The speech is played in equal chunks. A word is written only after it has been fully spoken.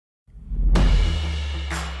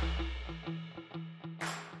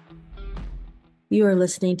You are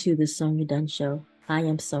listening to The Sonia Dunn Show. I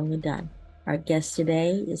am Sonia Dunn. Our guest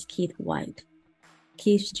today is Keith White.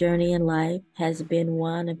 Keith's journey in life has been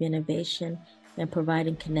one of innovation and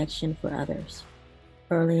providing connection for others.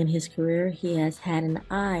 Early in his career, he has had an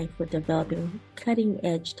eye for developing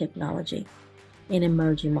cutting-edge technology in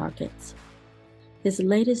emerging markets. His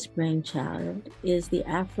latest brainchild is the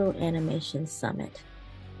AfroAnimation Summit.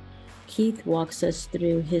 Keith walks us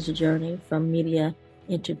through his journey from media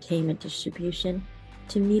entertainment distribution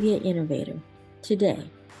to media innovator today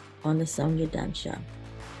on the Sonia Dunn Show.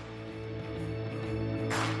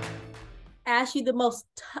 Ask you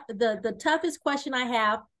the toughest question I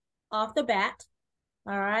have off the bat.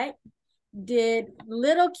 All right. Did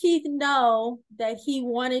little Keith know that he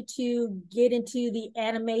wanted to get into the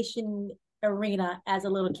animation arena as a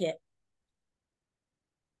little kid?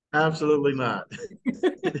 Absolutely not.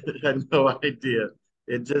 Had no idea.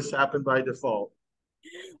 It just happened by default.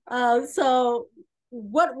 So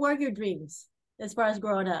what were your dreams as far as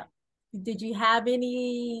growing up? Did you have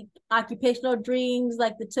any occupational dreams,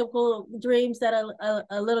 like the typical dreams that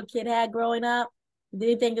a little kid had growing up?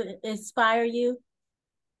 Did anything inspire you?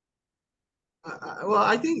 Well,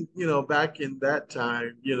 I think, back in that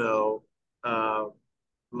time, uh,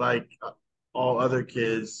 like all other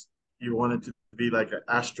kids, you wanted to be like an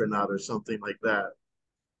astronaut or something like that.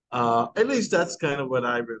 At least that's kind of what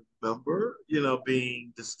I remember,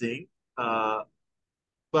 being distinct.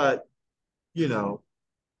 But, you know,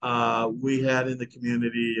 we had in the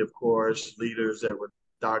community, of course, leaders that were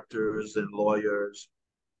doctors and lawyers.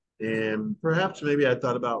 And perhaps maybe I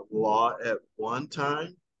thought about law at one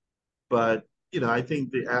time, but I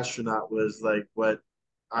think the astronaut was like what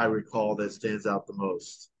I recall that stands out the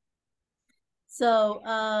most. So,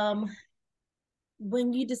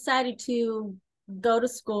 when you decided to go to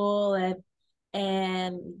school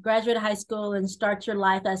and graduate high school and start your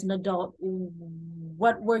life as an adult,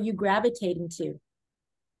 what were you gravitating to?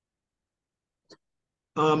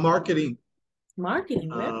 Marketing. Marketing,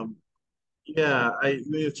 really? Um, yeah, I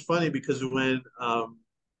mean, it's funny because when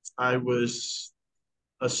I was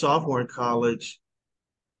a sophomore in college,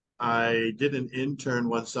 I did an intern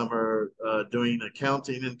one summer doing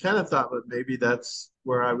accounting and kind of thought that maybe that's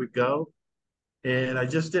where I would go. And I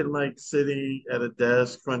just didn't like sitting at a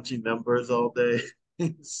desk crunching numbers all day.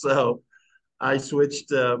 So I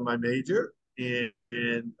switched my major and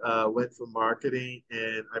went for marketing.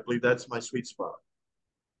 And I believe that's my sweet spot.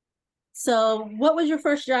 So, what was your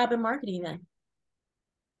first job in marketing then?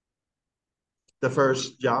 The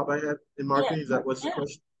first job I had in Yeah, marketing, is that what's the yeah,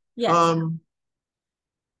 question? yes. Um,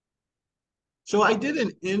 so I did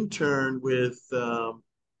an intern with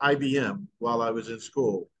IBM while I was in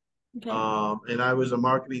school. Okay. And I was a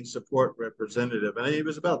marketing support representative, and it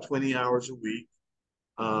was about 20 hours a week.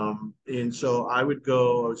 And so I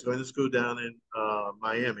was going to school down in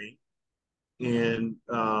Miami, and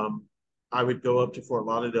I would go up to Fort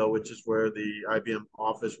Lauderdale, which is where the IBM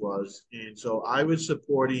office was. And so I was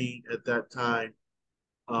supporting at that time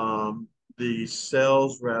the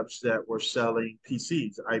sales reps that were selling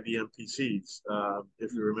PCs, IBM PCs.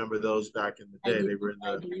 If you remember those back in the I day, do. they were in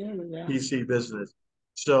I the do. Yeah. PC business.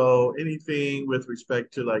 So anything with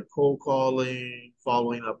respect to like cold calling,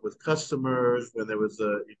 following up with customers, when there was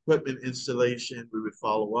a equipment installation, we would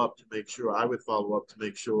follow up to make sure, I would follow up to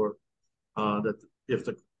make sure that if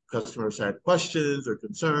the customers had questions or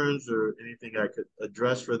concerns or anything I could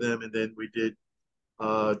address for them. And then we did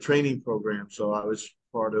training programs. So I was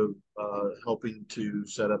part of helping to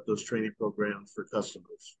set up those training programs for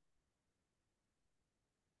customers.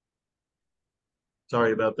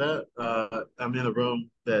 Sorry about that. I'm in a room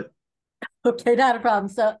that. Okay, not a problem.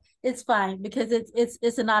 So it's fine because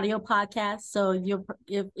it's an audio podcast. So you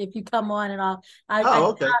if you come on and all, I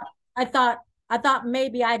Oh, okay. I thought I thought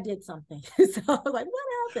maybe I did something. So I was like,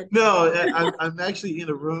 what happened? No, I'm actually in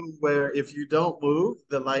a room where if you don't move,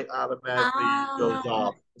 the light automatically Ah, goes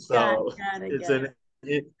off. So got it, it's got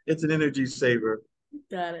an it's an energy saver.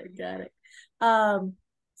 got it, got it. Um,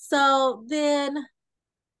 so then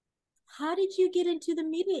how did you get into the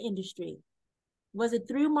media industry? Was it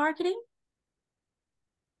through marketing?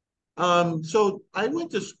 So I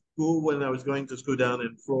went to school when I was going to school down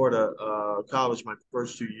in Florida, college, my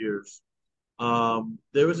first 2 years.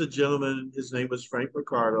 There was a gentleman, his name was Frank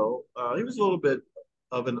Ricardo. He was a little bit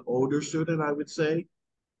of an older student, I would say.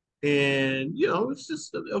 And, it's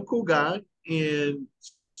just a cool guy. And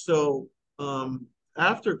so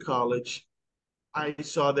after college, I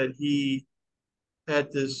saw that he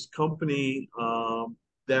had this company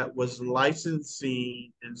that was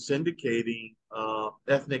licensing and syndicating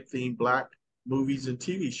ethnic themed Black movies and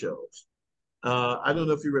TV shows. I don't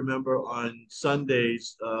know if you remember on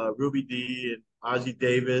Sundays, Ruby Dee and Ozzie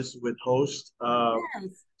Davis would host.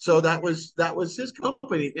 Yes. So that was his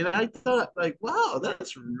company, and I thought like, wow,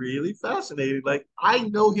 that's really fascinating. Like I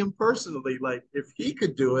know him personally. Like if he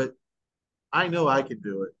could do it, I know I can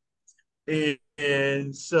do it.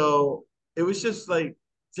 And so it was just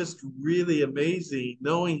really amazing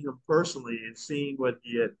knowing him personally and seeing what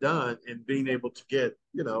he had done and being able to get,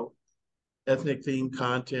 ethnic themed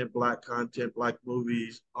content, black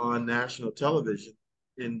movies on national television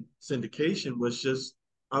in syndication was just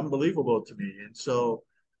unbelievable to me. And so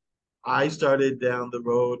I started down the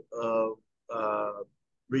road of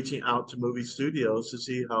reaching out to movie studios to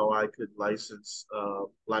see how I could license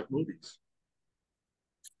black movies.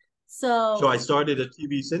 So So, I started a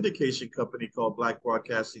TV syndication company called Black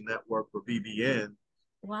Broadcasting Network, or BBN.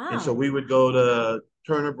 And so wow. we would go to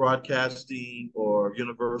Turner Broadcasting or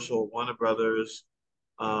Universal, Warner Brothers,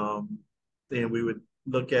 um, and we would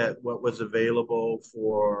look at what was available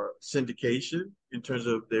for syndication in terms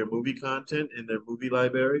of their movie content and their movie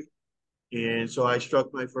library. And so I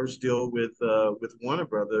struck my first deal with Warner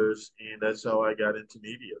Brothers, and that's how I got into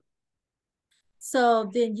media. So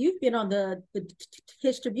then you've been on the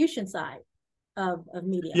distribution side of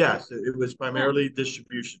media. Yes, it was Yeah. primarily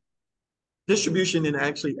distribution and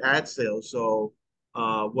actually ad sales. So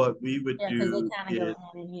what we would Yeah, because they do kind of go is,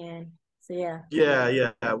 hand in hand. So yeah,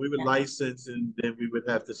 yeah, we would yeah, license and then we would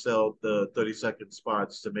have to sell the 30-second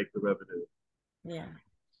spots to make the revenue. yeah.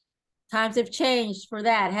 Times have changed for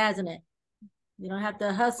that, hasn't it? You don't have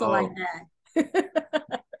to hustle like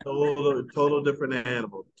Oh, that. total different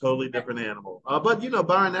animal, totally different animal. But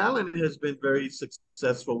Byron Allen has been very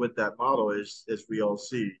successful with that model, as we all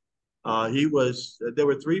see. There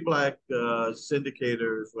were three black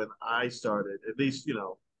syndicators when I started. At least,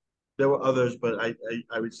 there were others, but I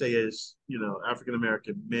would say as, African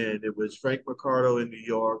American men, it was Frank Mercado in New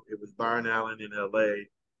York, it was Byron Allen in LA,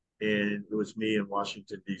 and it was me in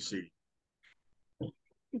Washington, D.C.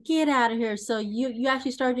 Get out of here. So you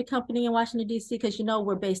actually started your company in Washington, D.C. because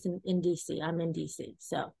we're based in D.C. I'm in D.C.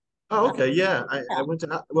 So Oh, uh, okay. Yeah. I yeah. went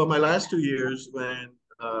to, well, my last 2 years when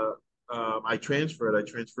I transferred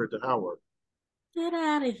to Howard. Get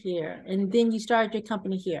out of here. And then you started your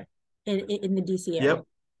company here in the DC area. Yep.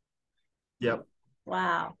 Yep.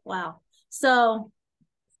 Wow. Wow. So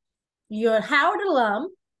you're a Howard alum,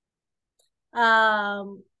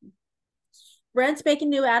 um, brand spanking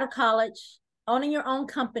new out of college, owning your own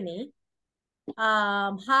company,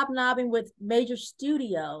 hobnobbing with major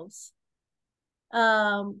studios.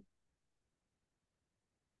 Um,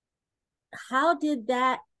 how did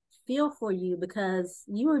that feel for you? Because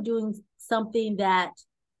you were doing something that,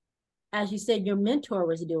 as you said, your mentor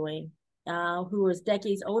was doing, who was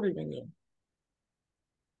decades older than you.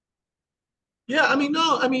 Yeah. I mean,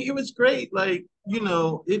 no, I mean, it was great. Like,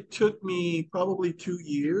 it took me probably 2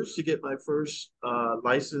 years to get my first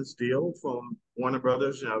license deal from Warner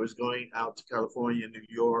Brothers. And I was going out to California and New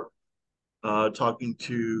York, talking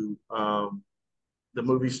to the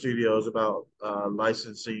movie studios about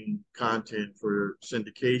licensing content for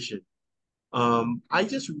syndication. I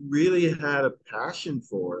just really had a passion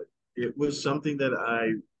for it. It was something that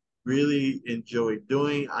I really enjoyed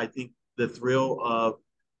doing. I think the thrill of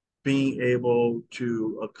being able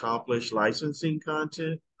to accomplish licensing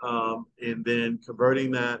content, and then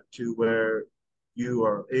converting that to where you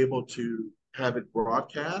are able to have it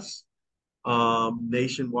broadcast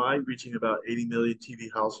nationwide, reaching about 80 million TV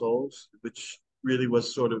households, which really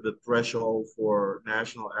was sort of the threshold for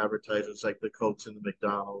national advertisers like the Cokes and the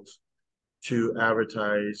McDonald's to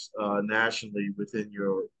advertise nationally within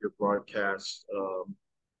your broadcasted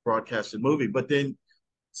movie. But then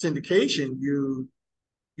syndication,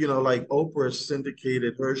 like Oprah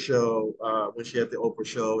syndicated her show when she had the Oprah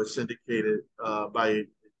show. It's syndicated by,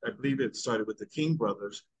 I believe it started with the King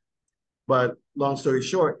brothers. But long story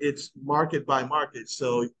short, it's market by market.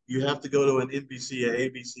 So you have to go to an NBC, a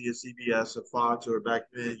ABC, a CBS, a Fox, or back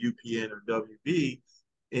then UPN or WB,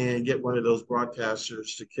 and get one of those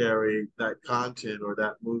broadcasters to carry that content or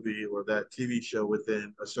that movie or that TV show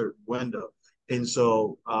within a certain window. And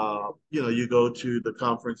so, you go to the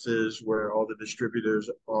conferences where all the distributors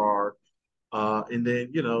are, and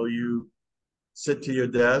then, you sit to your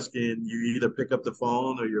desk and you either pick up the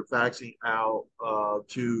phone or you're faxing out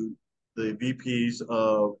to the VPs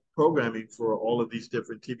of programming for all of these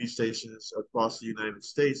different TV stations across the United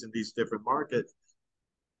States in these different markets.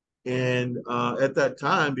 And at that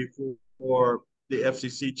time, before the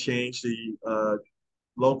FCC changed the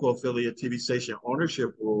local affiliate TV station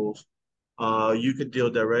ownership rules, you could deal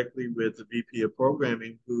directly with the VP of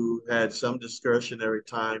programming who had some discretionary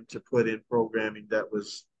time to put in programming that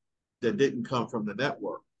didn't come from the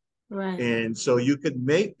network. Right. And so you could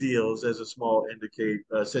make deals as a small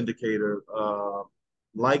syndicator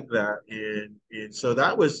like that. And so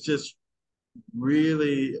that was just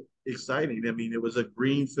really exciting. I mean, it was a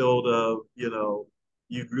green field of,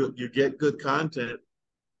 you get good content.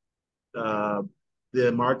 Uh,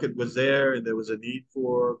 the market was there and there was a need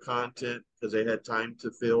for content because they had time to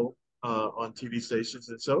fill on TV stations.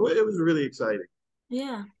 And so it was really exciting.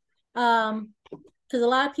 Yeah. Because a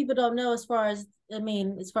lot of people don't know I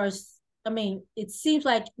mean, it seems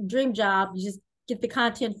like dream job, you just get the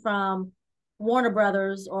content from Warner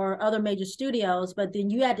Brothers or other major studios, but then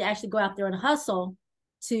you had to actually go out there and hustle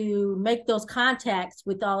to make those contacts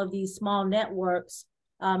with all of these small networks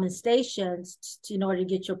and stations in order to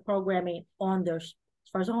get your programming on their as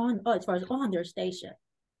far as on their station.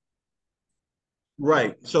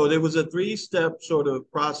 Right. So there was a three-step sort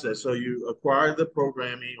of process. So you acquired the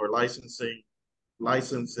programming or license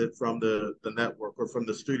it from the network or from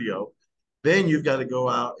the studio. Then you've got to go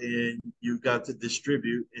out and you've got to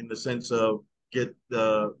distribute in the sense of get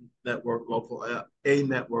the a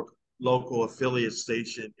network local affiliate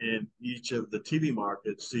station in each of the TV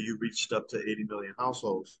markets. So you reached up to 80 million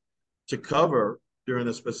households to cover during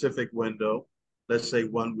a specific window, let's say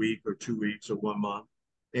 1 week or 2 weeks or 1 month.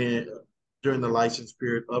 And during the license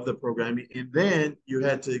period of the programming. And then you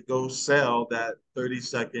had to go sell that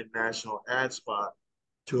 30-second national ad spot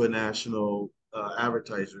to a national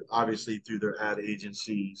advertiser, obviously through their ad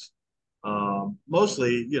agencies,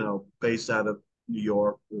 mostly, based out of New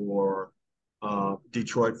York or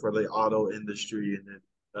Detroit for the auto industry, and then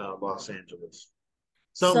Los Angeles.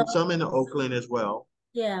 So Some in Oakland as well.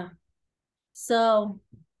 yeah. So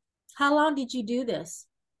how long did you do this?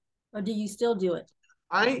 Or do you still do it?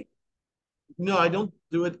 I No, I don't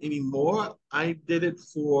do it anymore. I did it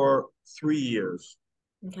for 3 years.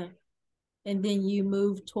 Okay. And then you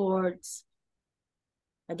move towards,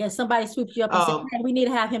 I guess somebody swooped you up and said, Um, "Hey, we need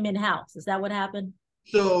to have him in house." Is that what happened?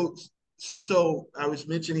 So, so I was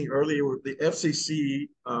mentioning earlier, the FCC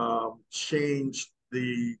changed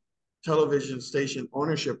the television station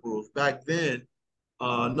ownership rules. Back then,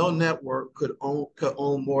 no network could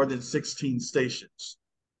own more than 16 stations.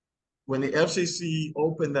 When the FCC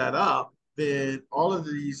opened that up, then all of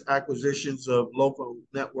these acquisitions of local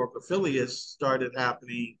network affiliates started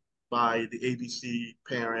happening by the ABC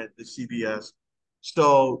parent, the CBS.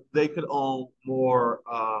 So they could own more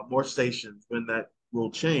stations when that rule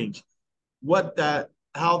changed.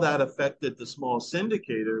 How that affected the small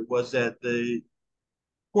syndicator was that the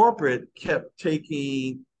corporate kept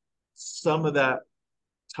taking some of that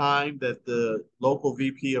time that the local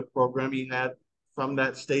VP of programming had from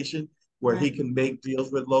that station, where Right. he can make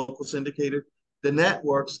deals with local syndicators. The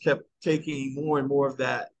networks kept taking more and more of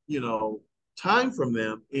that, time from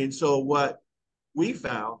them. And so what we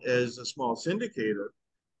found as a small syndicator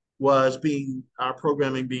was being our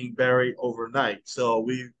programming being buried overnight. So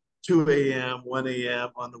we 2 a.m., 1 a.m.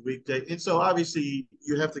 on the weekday. And so obviously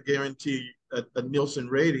you have to guarantee a Nielsen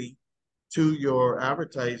rating to your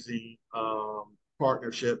advertising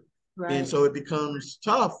partnership. And Right. so it becomes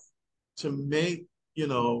tough to make,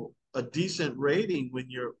 a decent rating when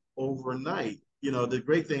you're overnight. The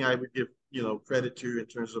great thing I would give, credit to in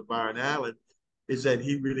terms of Byron Allen is that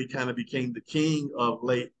he really kind of became the king of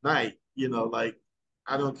late night. Like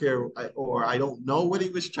I don't care, or I don't know what he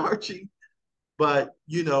was charging, but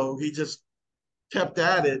he just kept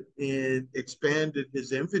at it and expanded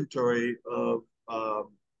his inventory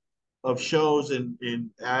of shows and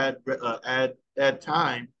ad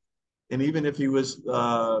time. And even if he was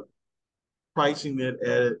pricing it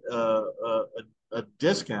at a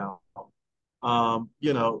discount,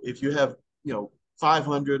 if you have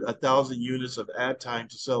 500, 1,000 units of ad time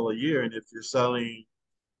to sell a year, and if you're selling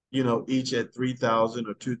each at 3,000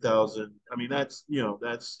 or 2,000. I mean, that's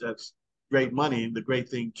great money. And the great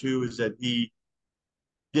thing too is that he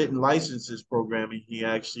didn't license his programming. He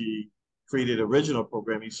actually created original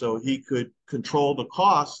programming so he could control the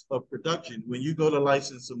cost of production. When you go to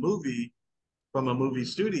license a movie from a movie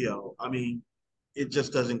studio, I mean, it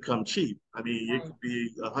just doesn't come cheap. I mean, it Right. could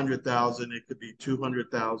be 100,000, it could be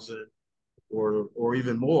 200,000, or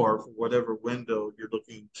even more for whatever window you're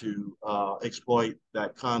looking to exploit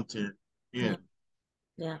that content Yeah. in.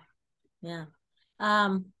 Yeah. Yeah.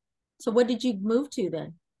 Um, so what did you move to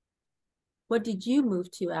then? What did you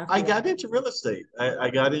move to I after that? got into real estate. I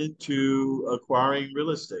got into acquiring real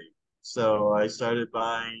estate. So I started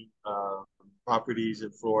buying properties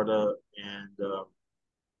in Florida and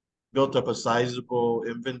built up a sizable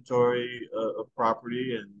inventory of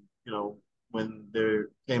property. And, when there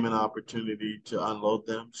came an opportunity to unload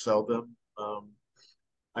them, sell them,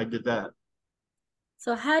 I did that.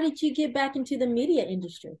 So how did you get back into the media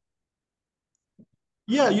industry?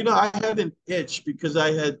 Yeah, I had an itch because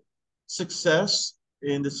I had success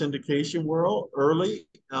in the syndication world early,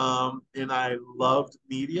 and I loved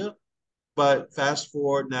media. But fast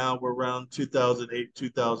forward now, we're around 2008,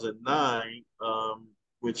 2009,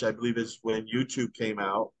 which I believe is when YouTube came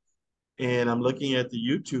out. And I'm looking at the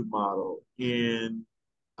YouTube model, and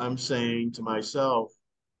I'm saying to myself,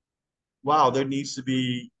 wow, there needs to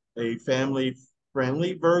be a family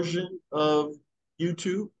friendly version of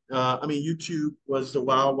YouTube. I mean, YouTube was the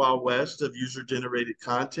wild, wild west of user generated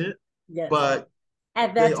content, Yes. but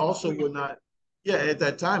At they that also time. were not, yeah, at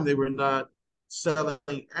that time, they were not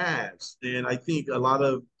selling ads. And I think a lot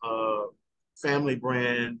of family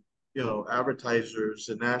brand, advertisers,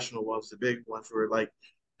 the national ones, the big ones were like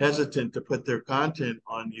hesitant to put their content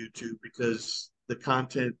on YouTube because the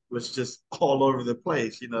content was just all over the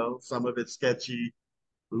place, some of it sketchy,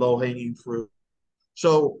 low hanging fruit.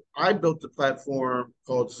 So I built a platform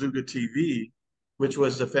called Zuga TV, which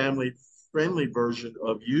was the family friendly version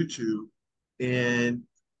of YouTube. And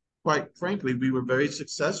quite frankly, we were very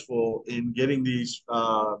successful in getting these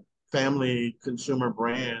family consumer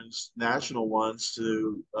brands, national ones,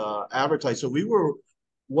 to advertise. So we were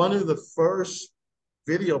one of the first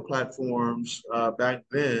video platforms back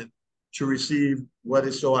then to receive what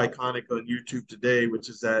is so iconic on YouTube today, which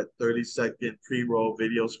is that 30-second pre-roll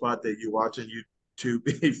video spot that you watch on YouTube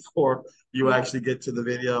before you Yeah. actually get to the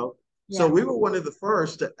video. So Yeah. we were one of the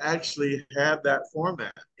first to actually have that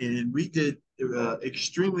format, and we did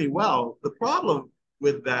extremely well. The problem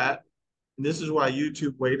with that, and this is why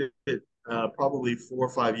YouTube waited probably 4 or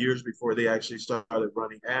 5 years before they actually started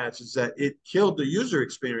running ads, is that it killed the user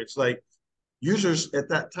experience. Like users at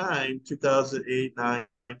that time, 2008, 9,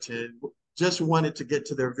 10, just wanted to get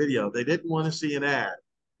to their video. They didn't want to see an ad.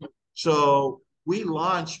 So we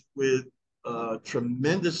launched with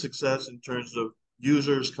tremendous success in terms of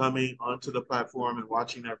users coming onto the platform and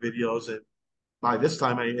watching our videos. And by this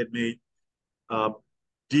time, I had made uh,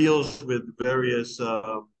 deals with various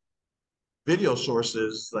video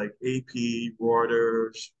sources like AP,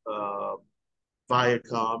 Reuters,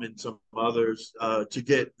 Viacom, and some others to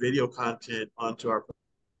get video content onto our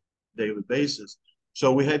daily basis.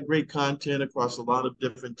 So we had great content across a lot of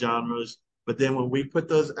different genres. But then when we put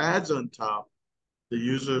those ads on top, the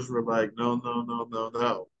users were like, no, no, no, no,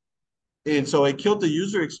 no. And so it killed the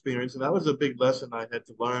user experience. And that was a big lesson I had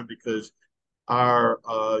to learn because our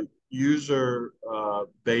user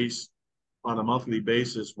base on a monthly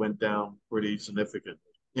basis went down pretty significantly.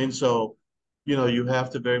 And so, you have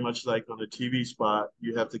to very much like on a TV spot,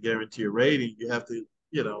 you have to guarantee a rating. You have to,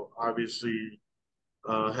 obviously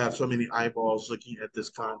have so many eyeballs looking at this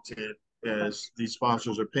content as these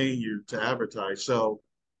sponsors are paying you to advertise. So,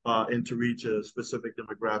 and to reach a specific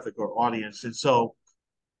demographic or audience. And so,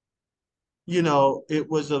 it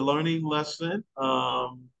was a learning lesson.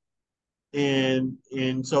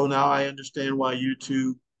 And so now I understand why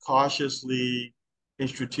YouTube cautiously and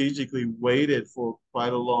strategically waited for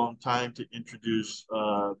quite a long time to introduce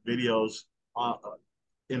videos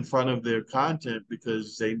in front of their content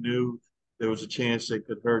because they knew there was a chance they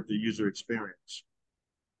could hurt the user experience.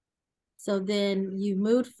 So then you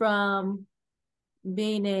moved from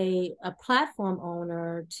being a platform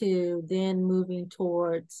owner to then moving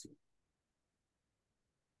towards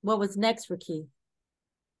what was next for Keith?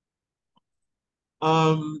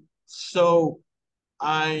 So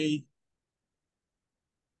I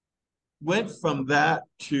went from that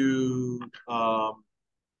to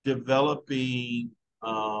developing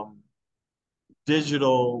um,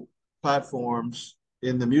 digital platforms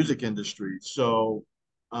in the music industry. So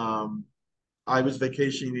um, I was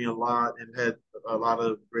vacationing a lot and had a lot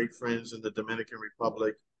of great friends in the Dominican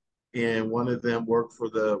Republic. And one of them worked for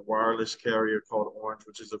the wireless carrier called Orange,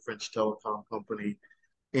 which is a French telecom company.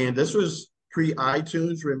 And this was pre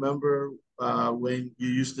iTunes. Remember when you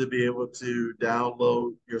used to be able to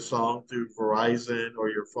download your song through Verizon or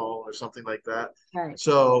your phone or something like that? Right.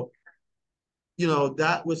 So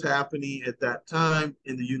that was happening at that time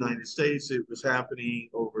in the United States. It was happening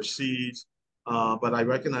overseas. But I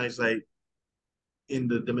recognized like in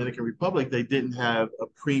the Dominican Republic, they didn't have a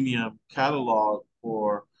premium catalog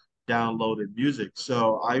for downloaded music.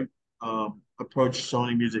 So I approached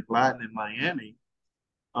Sony Music Latin in Miami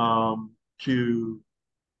to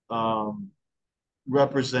um,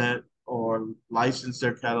 represent or license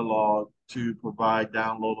their catalog to provide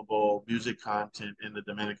downloadable music content in the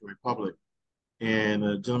Dominican Republic. And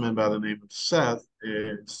a gentleman by the name of Seth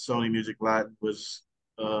at Sony Music Latin was,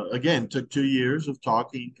 again, took 2 years of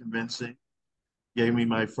talking, convincing, gave me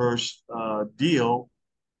my first deal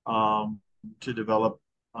um, to develop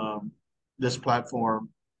um, this platform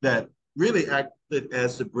that really acted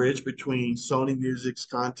as the bridge between Sony Music's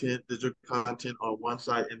content, digital content on one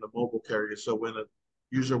side, and the mobile carrier. So when a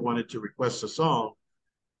user wanted to request a song,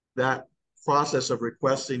 that process of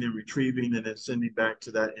requesting and retrieving and then sending back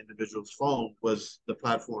to that individual's phone was the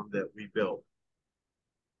platform that we built.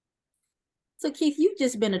 So Keith, you've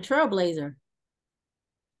just been a trailblazer.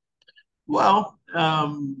 Well,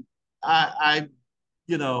 I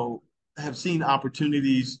you know, have seen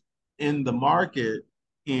opportunities in the market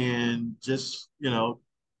and just,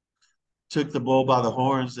 took the bull by the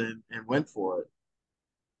horns and went for it.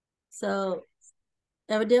 So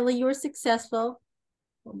evidently you were successful.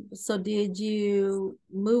 So did you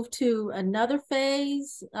move to another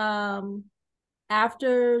phase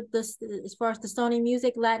after this, as far as the Sony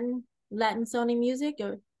music, Latin Sony music,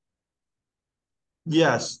 or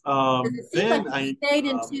Yes. because it seems like Then you I, stayed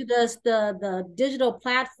into the digital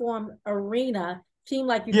platform arena. Seemed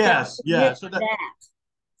like you kept yes, yeah. committed So to that that.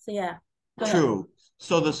 So yeah, go ahead. true.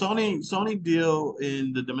 So the Sony deal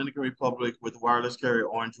in the Dominican Republic with wireless carrier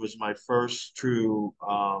Orange was my first true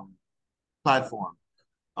platform.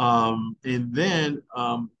 And then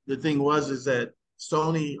the thing was is that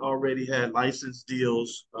Sony already had license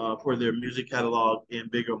deals for their music catalog in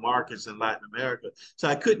bigger markets in Latin America. So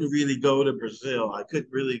I couldn't really go to Brazil. I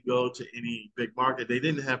couldn't really go to any big market. They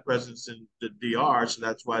didn't have presence in the DR, so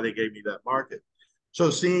that's why they gave me that market. So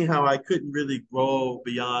seeing how I couldn't really grow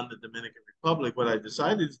beyond the Dominican Republic, what I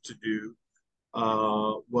decided to do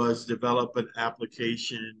was develop an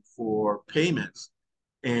application for payments.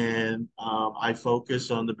 And I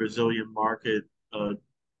focused on the Brazilian market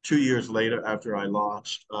 2 years later after I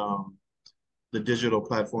launched the digital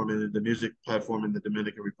platform and the music platform in the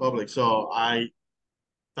Dominican Republic. So I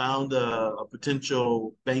found a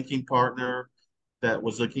potential banking partner that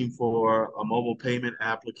was looking for a mobile payment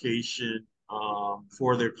application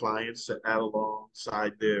for their clients to add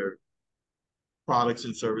alongside their products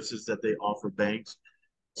and services that they offer banks.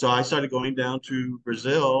 So I started going down to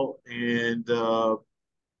Brazil and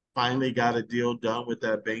finally got a deal done with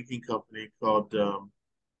that banking company called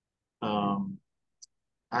um,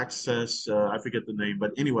 Access. I forget the name,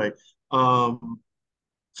 but anyway, um,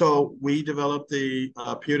 so we developed a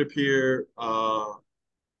peer-to-peer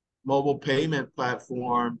mobile payment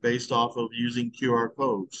platform based off of using QR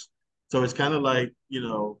codes. So it's kind of like,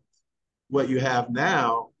 what you have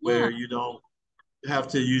now, Yeah. where you don't have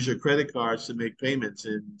to use your credit cards to make payments.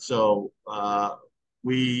 And so I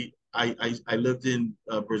lived in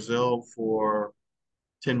Brazil for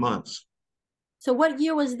 10 months. So what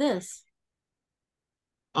year was this?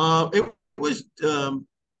 It was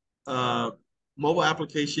uh, mobile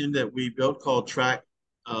application that we built called Track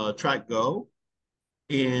Go,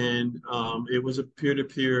 and it was a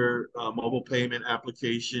peer-to-peer mobile payment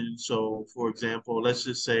application. So, for example, let's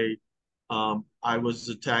just say I was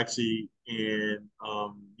the taxi and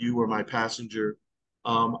you were my passenger.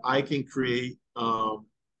 I can create the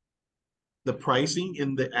pricing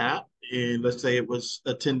in the app, and let's say it was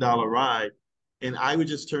a $10 ride, and I would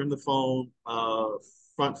just turn the phone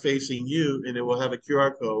front facing you, and it will have a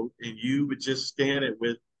QR code, and you would just scan it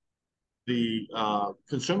with the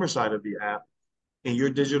consumer side of the app, and your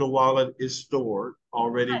digital wallet is stored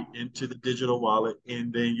already into the digital wallet,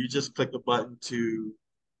 and then you just click a button to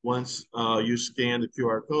once you scan the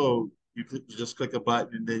QR code, you just click a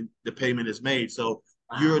button and then the payment is made. So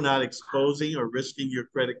Wow. you're not exposing or risking your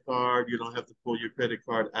credit card. You don't have to pull your credit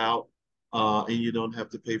card out, and you don't have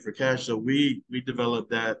to pay for cash. So we developed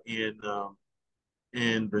that in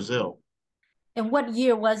Brazil. And what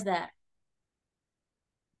year was that?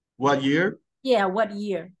 What year? Yeah, what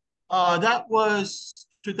year? That was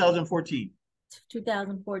 2014.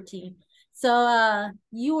 2014. So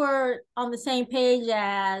you were on the same page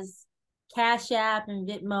as Cash App and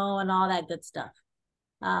Venmo and all that good stuff.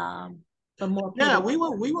 Um, but more Yeah,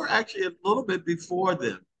 Peter. we were actually a little bit before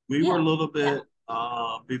them. We were Yeah, a little yeah,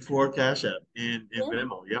 bit before Cash App in yeah,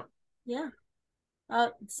 Venmo. Yep. yeah.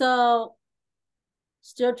 So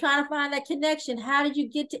still trying to find that connection. How did you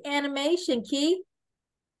get to animation, Keith?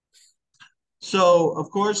 So of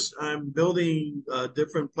course I'm building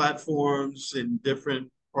different platforms in different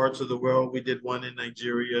parts of the world. We did one in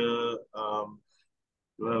Nigeria,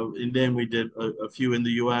 and then we did a few in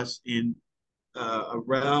the U.S. In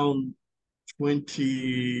around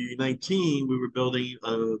 2019, we were building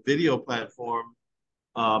a video platform,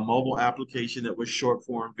 mobile application that was short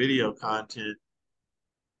form video content.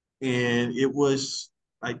 And it was,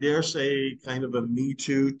 I dare say, kind of a Me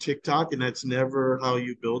Too TikTok. And that's never how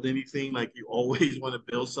you build anything. Like you always want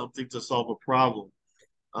to build something to solve a problem,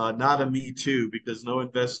 not a Me Too, because no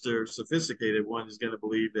investor, sophisticated one, is going to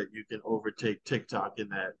believe that you can overtake TikTok in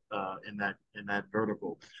that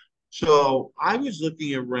vertical. So I was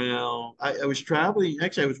looking around. I was traveling.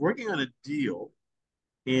 Actually, I was working on a deal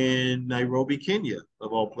in Nairobi, Kenya,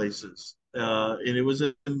 of all places. And it was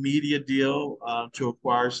a media deal to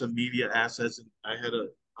acquire some media assets. And I had a,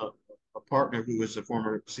 a partner who was a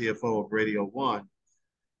former CFO of Radio One.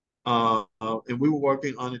 And we were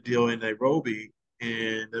working on a deal in Nairobi,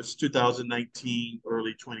 and that's 2019,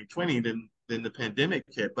 early 2020. Then the pandemic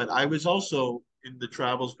hit. But I was also in the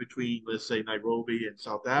travels between, let's say, Nairobi and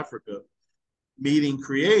South Africa, meeting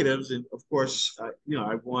creatives, and of course,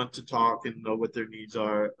 I want to talk and know what their needs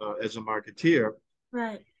are as a marketeer.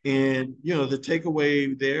 Right. And the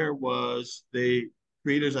takeaway there was the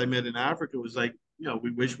creators I met in Africa was like,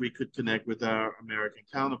 we wish we could connect with our American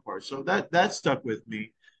counterparts. So that stuck with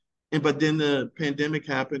me. And but then the pandemic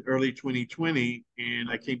happened early 2020, and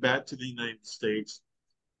I came back to the United States.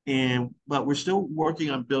 And but we're still working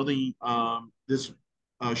on building this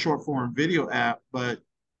short form video app, but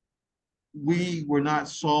we were not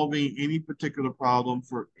solving any particular problem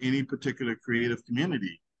for any particular creative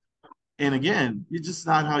community. And again, it's just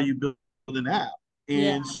not how you build an app.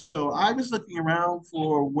 Yeah. And so I was looking around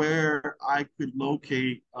for where I could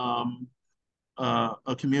locate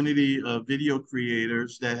a community of video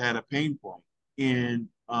creators that had a pain point. And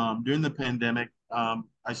during the pandemic,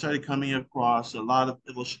 I started coming across a lot of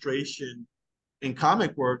illustration and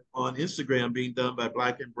comic work on Instagram being done by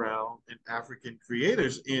Black and Brown and African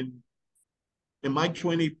creators. In my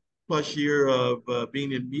 20 plus year of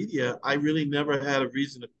being in media, I really never had a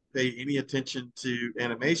reason to pay any attention to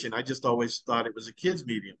animation. I just always thought it was a kid's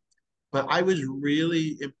medium. But I was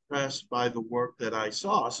really impressed by the work that I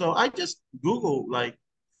saw. So I just Googled, like,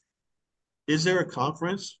 is there a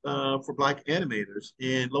conference for Black animators?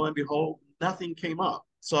 And lo and behold, nothing came up.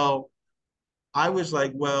 So I was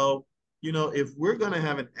like, well, if we're going to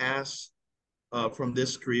have an ask from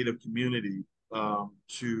this creative community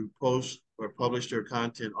to post or publish their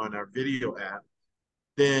content on our video app,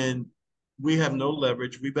 then we have no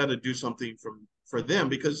leverage. We better do something for them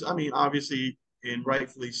because I mean, obviously, and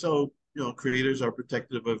rightfully so, creators are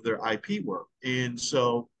protective of their IP work. And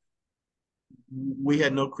so we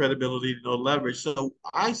had no credibility, no leverage. So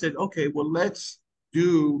I said, okay, well, let's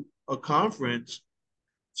do a conference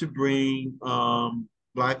to bring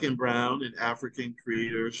Black and Brown and African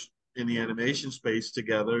creators in the animation space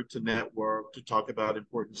together to network, to talk about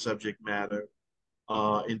important subject matter,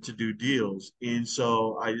 and to do deals. And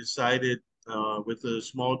so I decided with a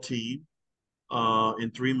small team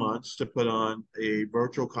in 3 months to put on a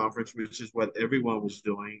virtual conference, which is what everyone was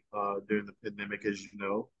doing during the pandemic, as you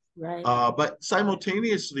know. Right. But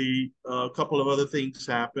simultaneously, a couple of other things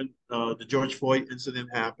happened. The George Floyd incident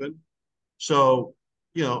happened. So,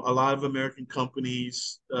 a lot of American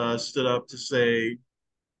companies stood up to say,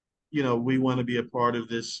 we want to be a part of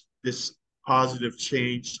this positive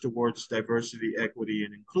change towards diversity, equity,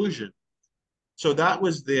 and inclusion. So that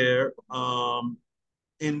was there. And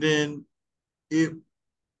then it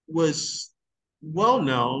was well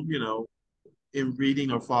known, in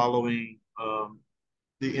reading or following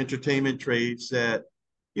the entertainment trades that,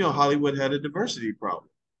 Hollywood had a diversity problem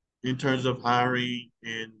in terms of hiring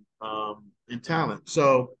and talent.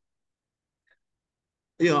 So,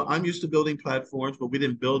 I'm used to building platforms, but we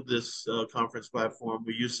didn't build this conference platform.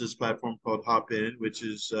 We used this platform called Hopin, which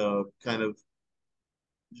is kind of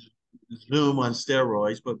Zoom on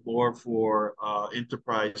steroids, but more for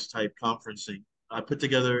enterprise type conferencing. I put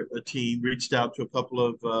together a team, reached out to a couple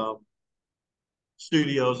of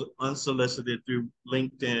studios unsolicited through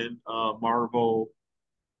LinkedIn, Marvel,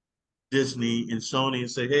 Disney, and Sony,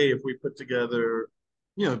 and say, hey, if we put together,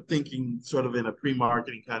 thinking sort of in a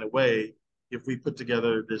pre-marketing kind of way, if we put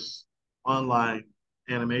together this online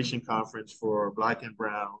animation conference for Black and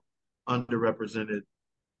Brown, underrepresented,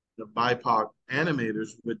 the BIPOC animators,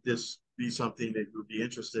 would this be something that you would be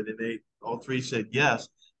interested in? They all three said yes.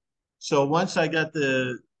 So once I got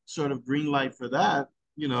the sort of green light for that,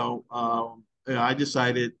 I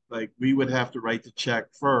decided like we would have to write the check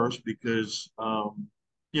first because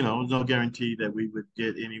there's no guarantee that we would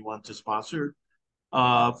get anyone to sponsor.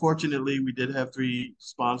 Fortunately, we did have three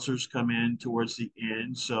sponsors come in towards the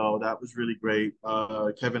end, so that was really great.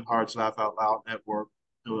 Kevin Hart's Laugh Out Loud Network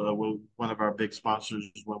was one of our big sponsors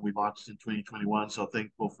when we launched in 2021, so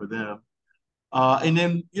thankful for them. And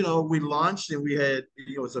then, we launched and we had,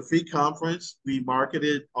 it was a free conference. We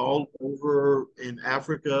marketed all over in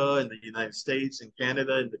Africa and the United States and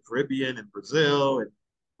Canada and the Caribbean and Brazil and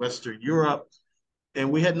Western Europe.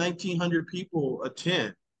 And we had 1,900 people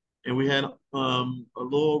attend. And we had a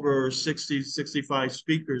little over 60, 65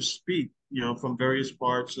 speakers speak, from various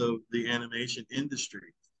parts of the animation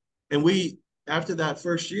industry. And we after that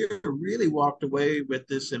first year, really walked away with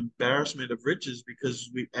this embarrassment of riches because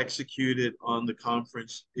we executed on the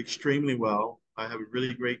conference extremely well. I have a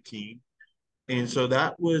really great team. And so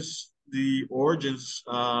that was the origins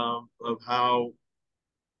of how,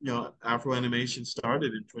 Afro Animation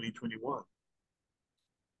started in 2021.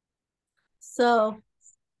 So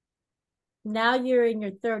now you're in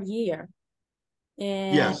your third year,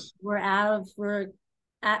 and Yes. we're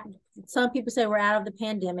at, some people say we're out of the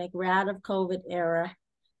pandemic, we're out of COVID era.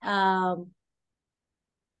 Um,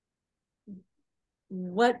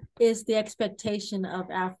 what is the expectation of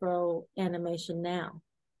Afro animation now?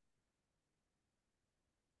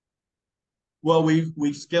 Well,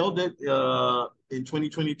 we've scaled it in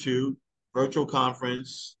 2022. Virtual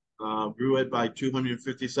conference grew it by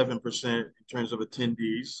 257% in terms of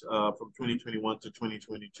attendees from 2021 to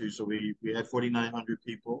 2022. So we had 4,900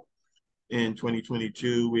 people in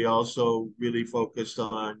 2022. We also really focused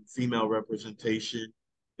on female representation.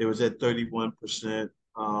 It was at 31%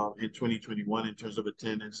 in 2021 in terms of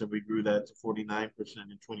attendance, and we grew that to 49%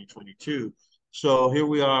 in 2022. So here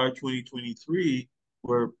we are, 2023.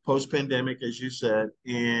 We're post-pandemic, as you said,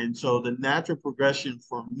 and so the natural progression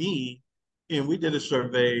for me, and we did a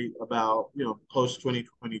survey about post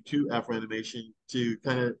 2022 Afro animation to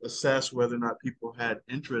kind of assess whether or not people had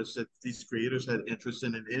interest, if these creators had interest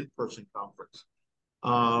in an in-person conference.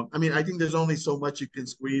 I mean, I think there's only so much you can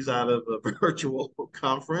squeeze out of a virtual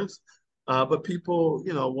conference, but people,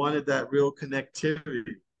 wanted that real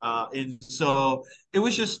connectivity. And so it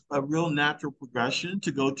was just a real natural progression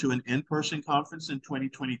to go to an in-person conference in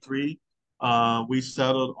 2023. We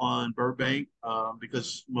settled on Burbank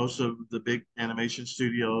because most of the big animation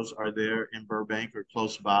studios are there in Burbank or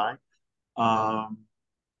close by. Um,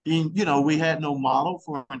 and we had no model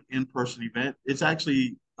for an in-person event. It's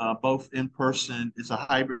actually both in person. It's a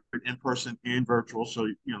hybrid in person and virtual. So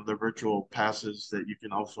the virtual passes that you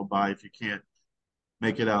can also buy if you can't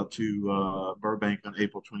make it out to Burbank on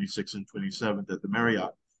April 26th and 27th at the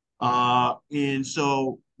Marriott. And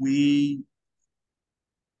so we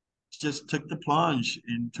just took the plunge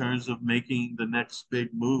in terms of making the next big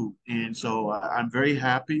move. And so I'm very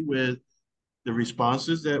happy with the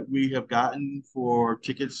responses that we have gotten for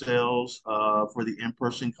ticket sales for the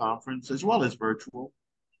in-person conference as well as virtual.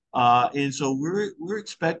 And so we're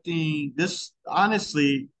expecting this,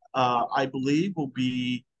 honestly, I believe will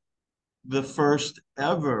be the first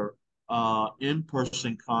ever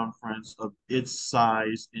in-person conference of its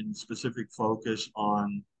size in specific focus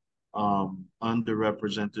on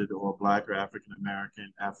underrepresented or Black or African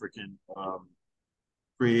American, African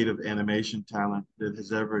creative animation talent that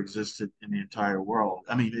has ever existed in the entire world.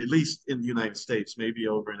 I mean, at least in the United States, maybe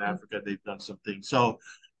over in Africa, they've done some things. So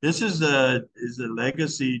this is a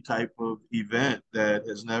legacy type of event that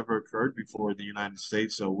has never occurred before in the United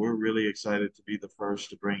States. So we're really excited to be the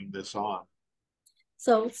first to bring this on.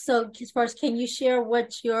 So as far as, can you share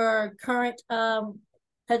what your current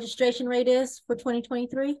registration rate is for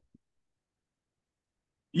 2023?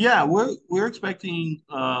 Yeah, we're expecting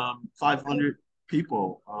 500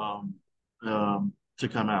 people to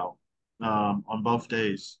come out on both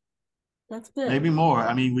days. That's good. Maybe more.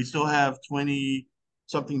 I mean, we still have 20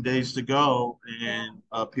 something days to go, and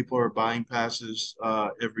people are buying passes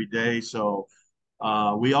every day. So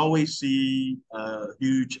we always see a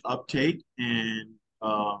huge uptake in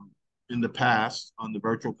the past on the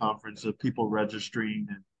virtual conference of people registering,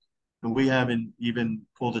 and we haven't even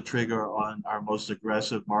pulled the trigger on our most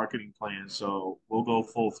aggressive marketing plan. So we'll go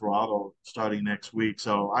full throttle starting next week.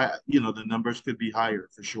 So the numbers could be higher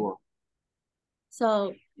for sure.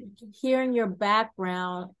 So hearing your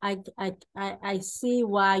background, I see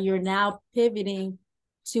why you're now pivoting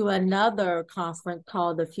to another conference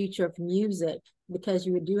called the Future of Music, because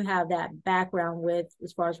you do have that background with,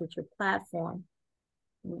 as far as with your platform.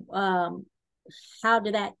 Um, how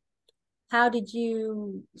did that, how did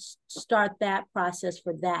you start that process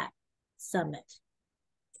for that summit?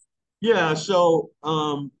 Yeah, so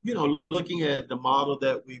looking at the model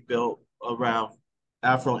that we built around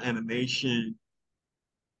Afro animation,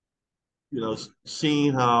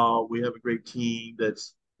 seeing how we have a great team that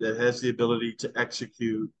has the ability to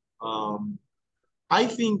execute. I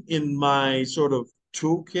think in my sort of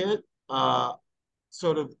toolkit,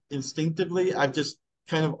 sort of instinctively, I've just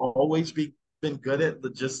kind of always been good at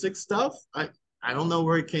logistics stuff. I don't know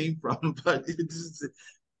where it came from, but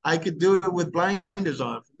I could do it with blinders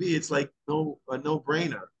on. For me, it's like a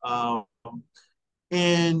no-brainer.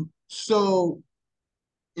 And so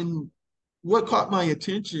in what caught my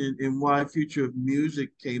attention and why Future of Music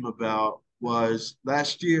came about was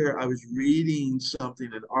last year I was reading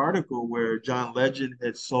something, an article where John Legend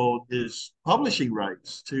had sold his publishing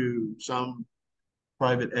rights to some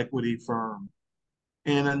private equity firm.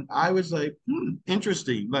 And then I was like,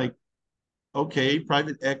 interesting. Like, okay,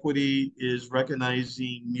 private equity is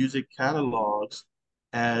recognizing music catalogs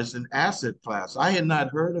as an asset class. I had not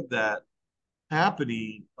heard of that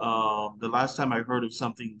happening. The last time I heard of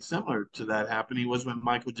something similar to that happening was when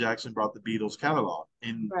Michael Jackson brought the Beatles catalog.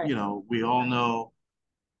 And, Right. we all know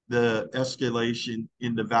the escalation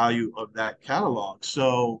in the value of that catalog.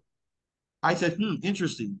 So I said,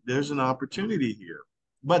 interesting. There's an opportunity here.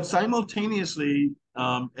 But simultaneously,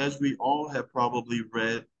 as we all have probably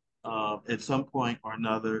read at some point or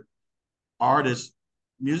another, artists,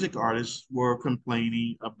 music artists were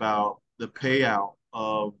complaining about the payout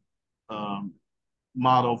of um,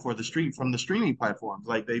 model for the stream from the streaming platforms.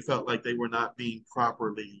 Like they felt like they were not being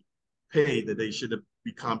properly paid, that they should have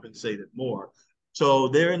be compensated more. So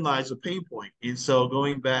therein lies a pain point. And so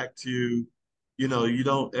going back to, you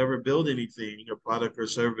don't ever build anything, a product or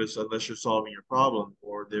service, unless you're solving your problem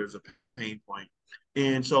or there's a pain point.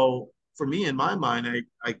 And so for me, in my mind,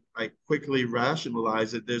 I quickly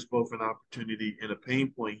rationalize that there's both an opportunity and a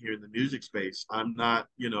pain point here in the music space. I'm not,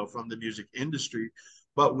 from the music industry,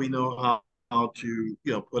 but we know how to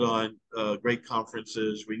put on great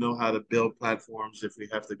conferences. We know how to build platforms if we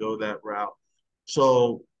have to go that route.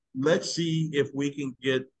 So let's see if we can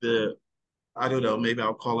get the, I don't know, maybe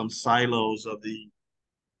I'll call them silos of the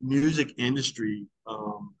music industry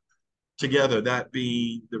together, that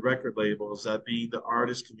being the record labels, that being the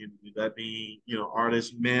artist community, that being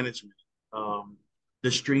artist management,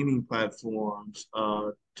 the streaming platforms,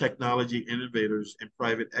 technology innovators, and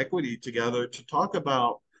private equity together to talk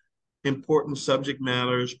about important subject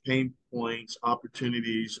matters, pain points,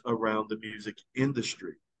 opportunities around the music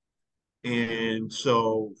industry. And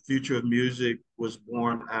so Future of Music was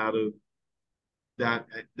born out of that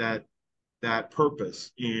that that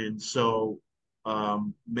purpose. And so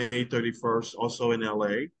May 31st, also in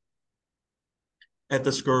LA, at the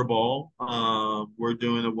Skirball, we're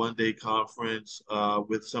doing a one-day conference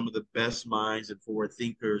with some of the best minds and forward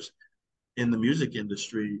thinkers in the music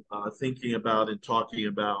industry, thinking about and talking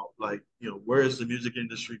about, like, where is the music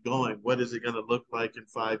industry going? What is it going to look like in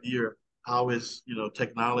 5 years? How is,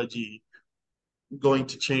 technology going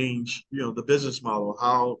to change, the business model?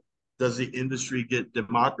 How does the industry get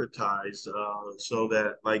democratized so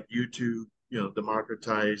that, like YouTube,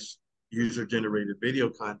 democratize user generated video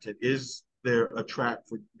content? Is there a track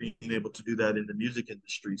for being able to do that in the music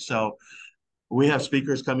industry? So we have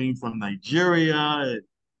speakers coming from Nigeria,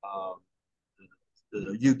 um,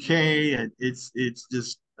 the UK, and it's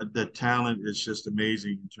just the talent is just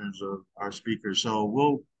amazing in terms of our speakers. So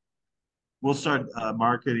we'll start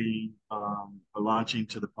marketing, launching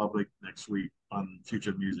to the public next week on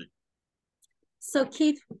Future Music. So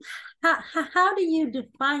Keith, how do you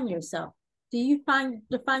define yourself? Do you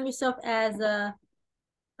define yourself as a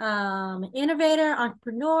innovator,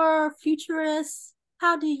 entrepreneur, futurist?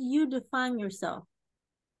 How do you define yourself?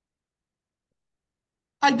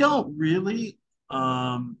 I don't really,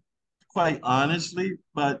 quite honestly,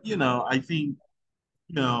 but I think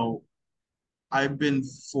you know I've been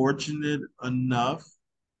fortunate enough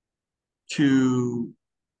to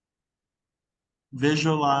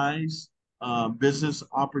visualize business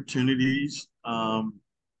opportunities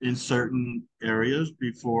in certain areas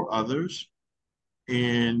before others.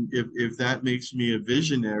 And if that makes me a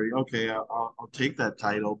visionary, okay, I'll take that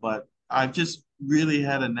title. But I've just really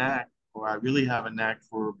had a knack, or I really have a knack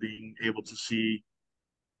for being able to see,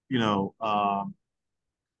 you know,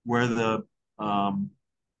 where um,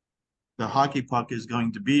 the hockey puck is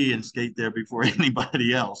going to be and skate there before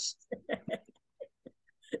anybody else.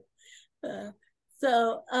 Uh,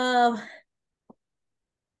 so,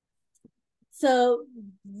 so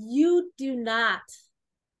you do not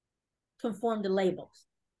conform to labels.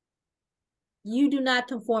 You do not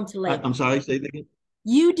conform to I'm labels. sorry, say that again.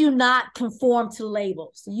 You do not conform to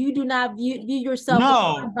labels. You do not view yourself in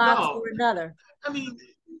one No, box no. or another. I mean,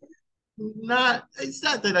 it's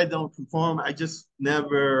not that I don't conform. I just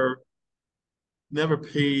never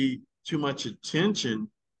paid too much attention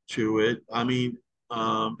to it. I mean,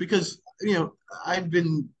 because I've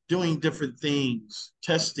been doing different things,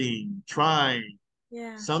 testing, trying,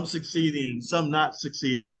 Yeah. some succeeding, some not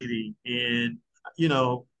succeeding, and you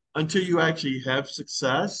know, until you actually have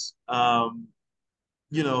success,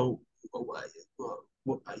 you know,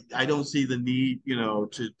 I don't see the need,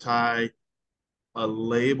 to tie a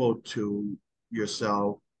label to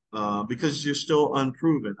yourself because you're still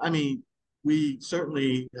unproven. I mean, we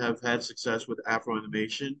certainly have had success with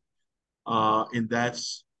AfroAnimation, and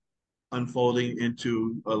that's unfolding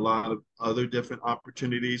into a lot of other different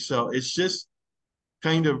opportunities. So it's just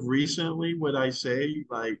kind of recently, what I say,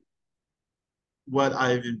 like, what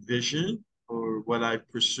I've envisioned or what I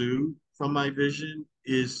pursue from my vision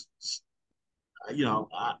is,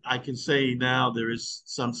 I can say now there is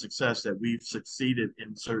some success that we've succeeded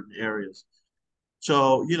in certain areas.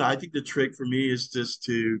 So, I think the trick for me is just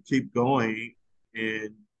to keep going and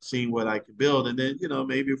seeing what I can build. And then,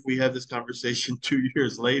 maybe if we have this conversation 2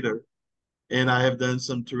 years later and I have done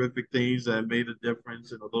some terrific things that have made a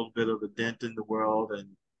difference and a little bit of a dent in the world and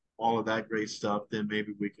all of that great stuff, then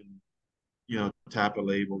maybe we can, tap a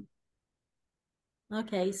label.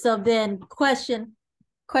 Okay, so then question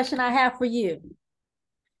I have for you.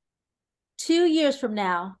 2 years from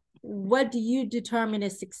now, what do you determine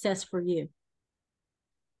as success for you?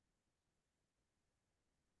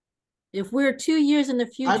 If we're 2 years in the I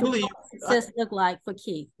future, believe, what does I, success look like for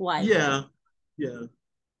Keith White? yeah, yeah,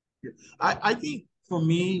 yeah. I think for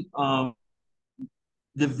me,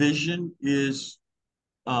 the vision is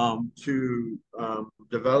to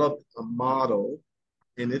develop a model,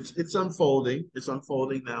 and it's unfolding. It's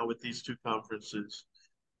unfolding now with these two conferences,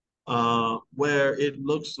 where it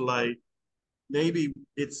looks like maybe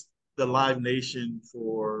it's the Live Nation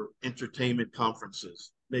for entertainment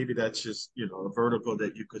conferences. Maybe that's just a vertical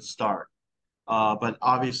that you could start, but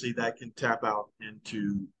obviously that can tap out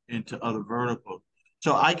into other verticals.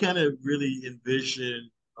 So I kind of really envision,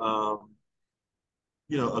 um,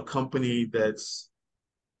 a company that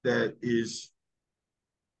is,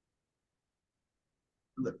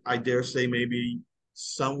 I dare say, maybe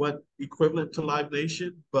somewhat equivalent to Live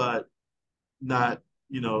Nation, but not,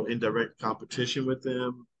 in direct competition with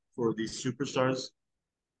them for these superstars.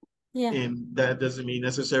 Yeah. And that doesn't mean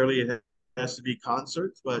necessarily it has to be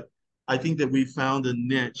concerts, but I think that we found a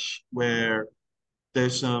niche where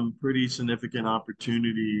there's some pretty significant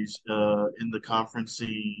opportunities in the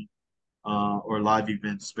conferencing or live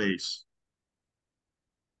event space.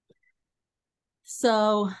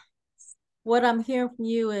 So what I'm hearing from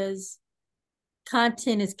you is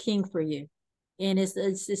content is king for you. And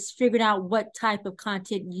it's figuring out what type of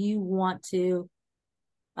content you want to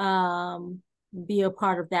um be a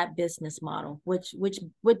part of that business model. What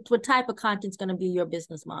type of content is going to be your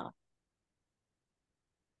business model?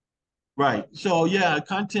 Right. So yeah,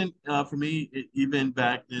 content for me, even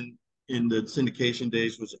back in the syndication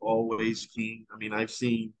days, was always king. I mean, I've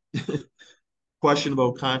seen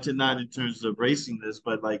questionable content, not in terms of racing this,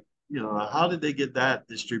 but like, how did they get that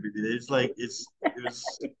distributed? It's like it was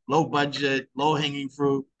low budget, low hanging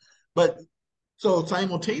fruit. But so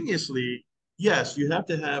simultaneously, yes, you have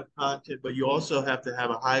to have content, but you also have to have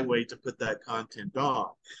a highway to put that content on.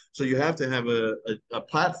 So you have to have a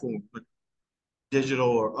platform, digital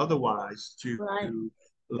or otherwise, to Right.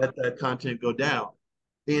 let that content go down.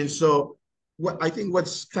 And so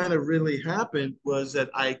what's kind of really happened was that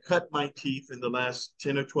I cut my teeth in the last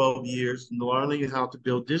 10 or 12 years in learning how to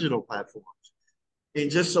build digital platforms.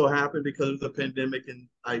 And just so happened because of the pandemic, and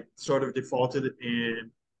I sort of defaulted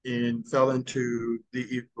and fell into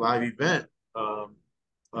the live event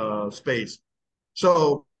space.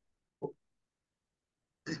 So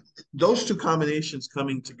those two combinations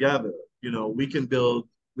coming together, we can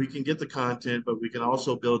get the content, but we can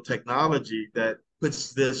also build technology that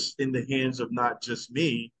puts this in the hands of not just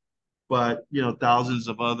me, but thousands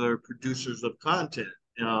of other producers of content.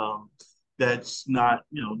 Um, that's not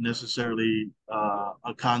necessarily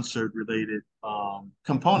a concert related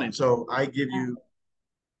component. So I give you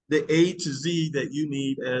the A to Z that you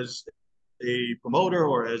need as a promoter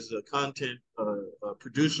or as a content a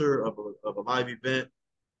producer of a live event.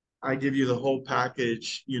 I give you the whole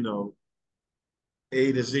package,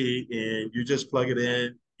 A to Z, and you just plug it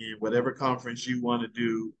in whatever conference you want to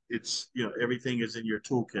do. It's, everything is in your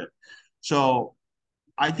toolkit. So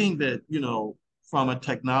I think that, from a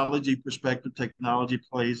technology perspective, technology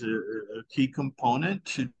plays a key component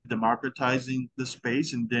to democratizing the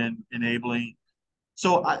space and then enabling.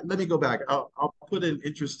 So let me go back. I'll put an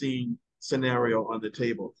interesting scenario on the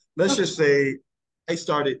table. Let's Okay. just say I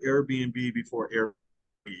started Airbnb before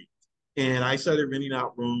Airbnb, and I started renting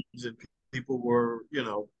out rooms, and people were,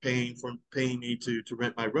 paying me to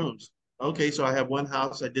rent my rooms. Okay, so I have one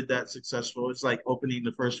house. I did that successful. It's like opening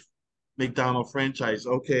the first McDonald's franchise.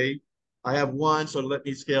 Okay, I have one, so let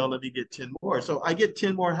me scale. Let me get 10 more. So I get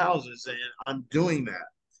 10 more houses, and I'm doing that.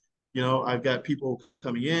 I've got people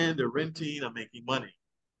coming in, they're renting, I'm making money.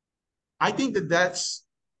 I think that that's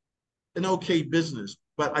an okay business.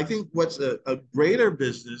 But I think what's a greater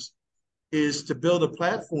business is to build a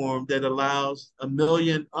platform that allows a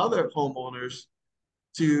million other homeowners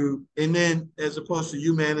to, and then as opposed to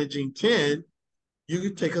you managing 10, you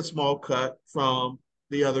could take a small cut from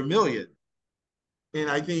the other million. And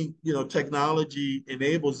I think, technology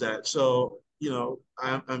enables that. So,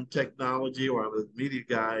 I'm technology, or I'm a media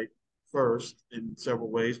guy first in several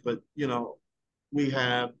ways, but we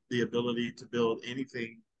have the ability to build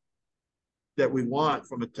anything that we want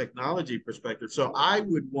from a technology perspective. So I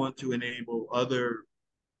would want to enable other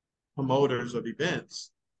promoters of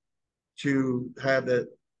events to have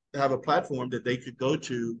a platform that they could go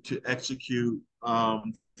to execute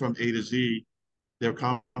from A to Z their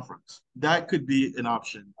conference. That could be an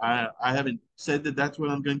option. I haven't said that that's what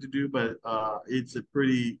I'm going to do, but it's a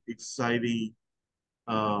pretty exciting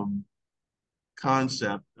um,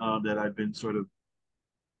 concept that I've been sort of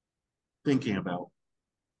thinking about.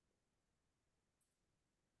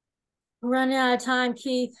 We're running out of time,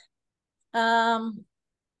 Keith. We're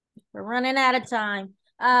running out of time.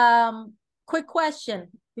 Quick question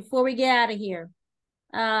before we get out of here.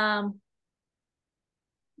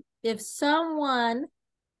 If someone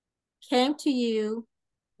came to you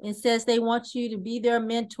and says they want you to be their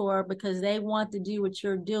mentor because they want to do what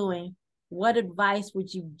you're doing, what advice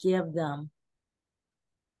would you give them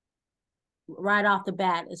right off the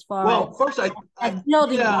bat, as far Well, first, as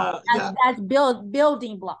building yeah, blocks, yeah, as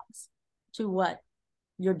building blocks to what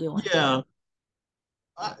you're doing? yeah.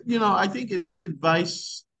 I think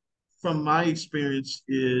advice from my experience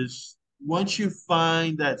is once you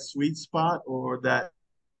find that sweet spot or that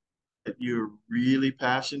you're really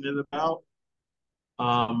passionate about,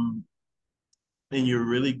 um, and you're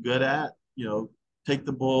really good at, take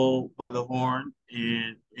the bull by the horn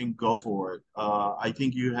and go for it. I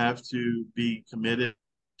think you have to be committed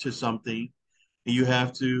to something, and you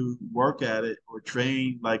have to work at it or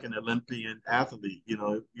train like an Olympian athlete.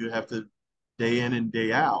 You have to day in and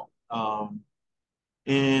day out.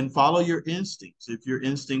 And follow your instincts. If your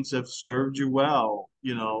instincts have served you well,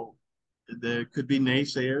 there could be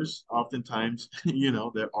naysayers. Oftentimes,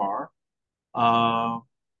 there are. Uh,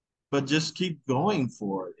 but just keep going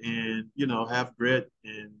for it, and have grit,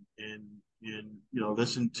 and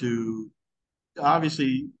listen to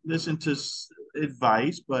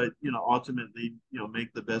advice, but ultimately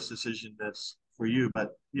make the best decision that's for you.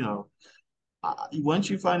 But once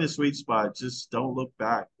you find a sweet spot, just don't look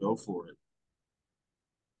back. Go for it.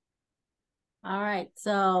 All right.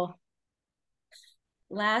 So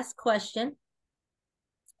last question.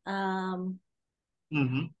 Hmm.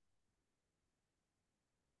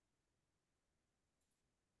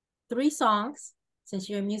 3 songs, since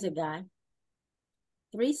you're a music guy,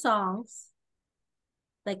 3 songs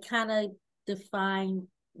that kind of define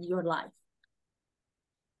your life.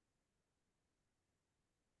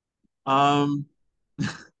 Um,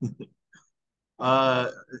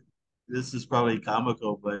 uh, this is probably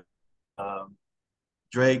comical, but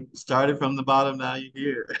Drake started from the bottom. Now you're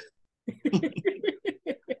here.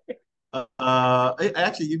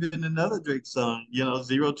 Actually, even another Drake song, 0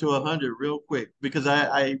 to 100, real quick, because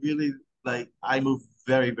I really I move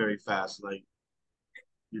very, very fast. Like,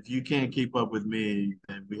 if you can't keep up with me,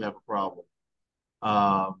 then we have a problem.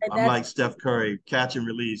 I'm That's like Steph Curry, catch and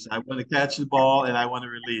release. I want to catch the ball and I want to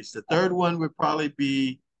release. The third one would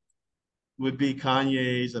be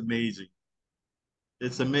Kanye's "Amazing."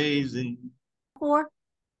 It's amazing. 4.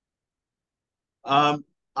 Um,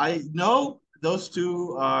 I know those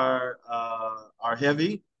two are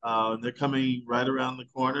heavy. They're coming right around the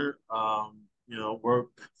corner. Work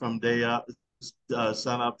from day up,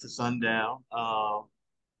 sun up to sundown.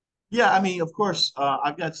 Yeah, I mean, of course,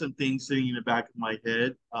 I've got some things sitting in the back of my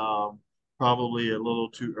head. Probably a little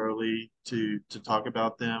too early to talk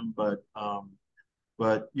about them, but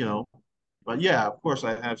but yeah, of course,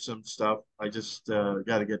 I have some stuff. I just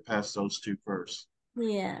got to get past those two first.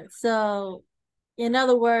 Yeah. So, in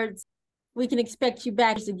other words, we can expect you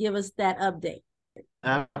back to give us that update.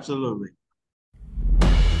 Absolutely.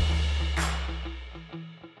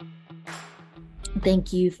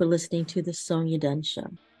 Thank you for listening to the Sonia Dunn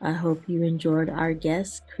Show. I hope you enjoyed our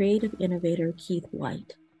guest, creative innovator Keith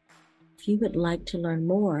White. If you would like to learn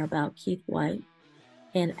more about Keith White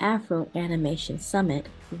and AfroAnimation Summit,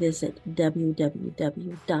 visit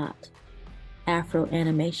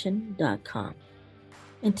www.afroanimation.com.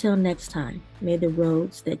 Until next time, may the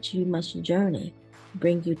roads that you must journey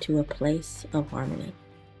bring you to a place of harmony.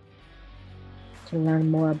 To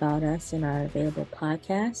learn more about us and our available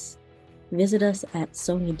podcasts, visit us at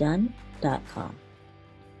sonyadunn.com.